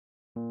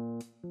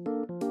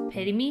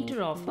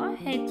Perimeter of a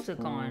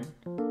hexagon.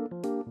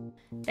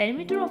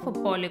 Perimeter of a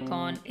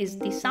polygon is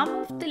the sum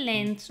of the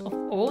lengths of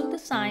all the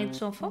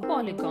sides of a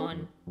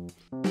polygon.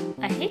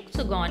 A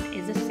hexagon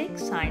is a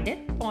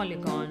six-sided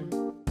polygon.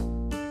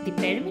 The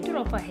perimeter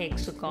of a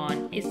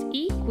hexagon is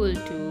equal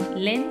to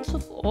lengths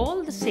of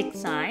all the six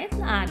sides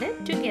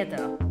added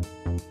together.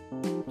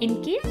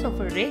 In case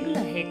of a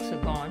regular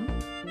hexagon,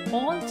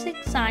 all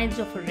six sides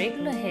of a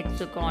regular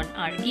hexagon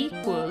are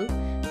equal,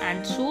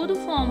 and so the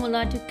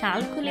formula to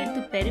calculate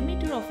the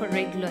perimeter of a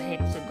regular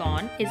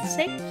hexagon is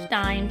 6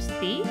 times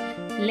the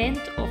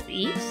length of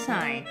each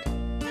side.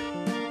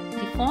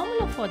 The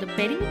formula for the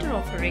perimeter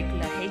of a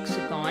regular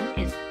hexagon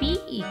is P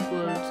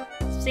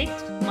equals 6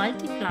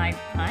 multiplied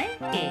by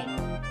A,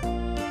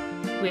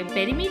 where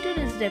perimeter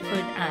is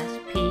referred as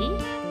P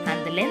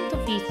and the length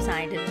of each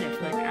side is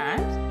referred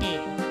as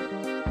A.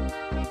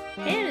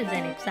 Here is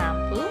an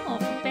example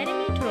of a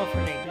perimeter of a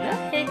regular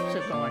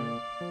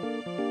hexagon.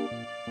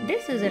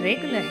 This is a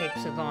regular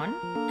hexagon,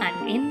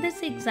 and in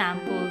this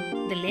example,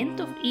 the length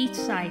of each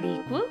side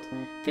equals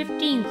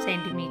 15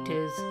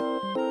 centimeters.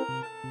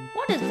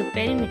 What is the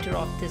perimeter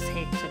of this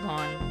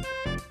hexagon?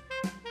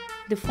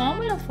 The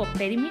formula for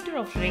perimeter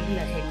of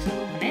regular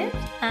hexagon is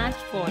as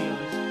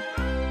follows.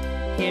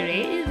 Here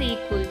A is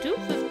equal to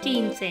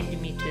 15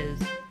 centimeters.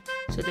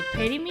 So the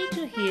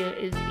perimeter here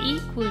is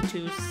equal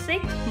to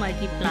 6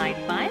 multiplied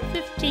by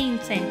 15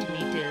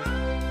 centimeters.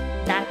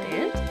 That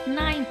is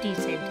 90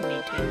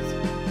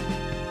 centimeters.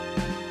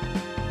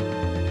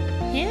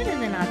 Here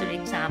is another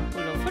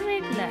example of a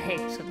regular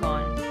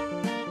hexagon.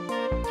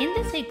 In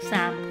this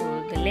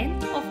example, the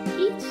length of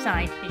each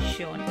side is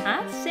shown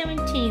as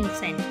 17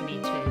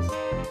 centimeters.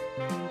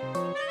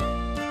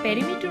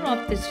 Perimeter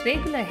of this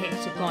regular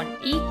hexagon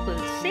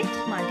equals 6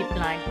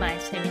 multiplied by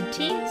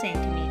 17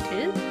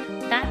 centimeters,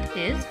 that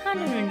is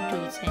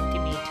 102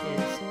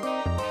 centimeters.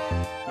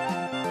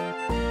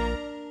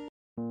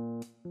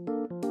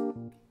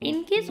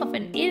 In case of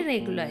an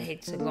irregular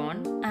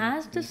hexagon,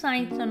 as the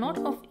sides are not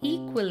of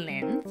equal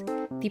length,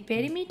 the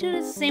perimeter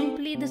is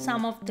simply the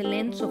sum of the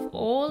lengths of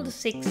all the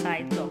six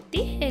sides of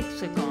the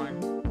hexagon.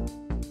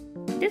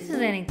 This is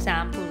an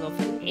example of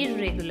an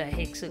irregular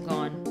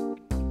hexagon.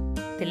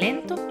 The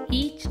length of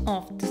each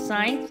of the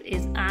sides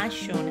is as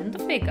shown in the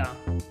figure.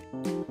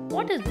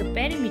 What is the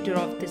perimeter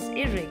of this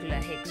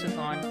irregular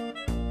hexagon?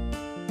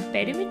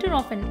 Perimeter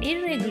of an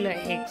irregular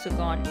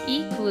hexagon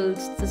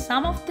equals the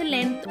sum of the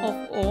length of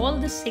all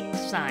the six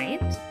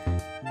sides.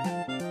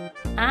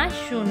 As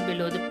shown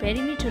below, the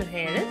perimeter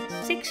here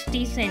is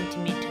 60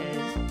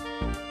 centimeters.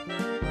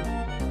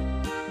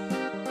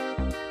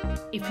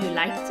 If you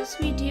liked this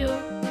video,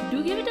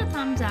 do give it a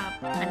thumbs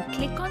up and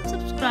click on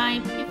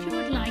subscribe if you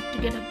would like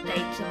to get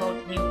updates about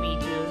new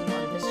videos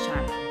on this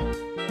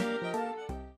channel.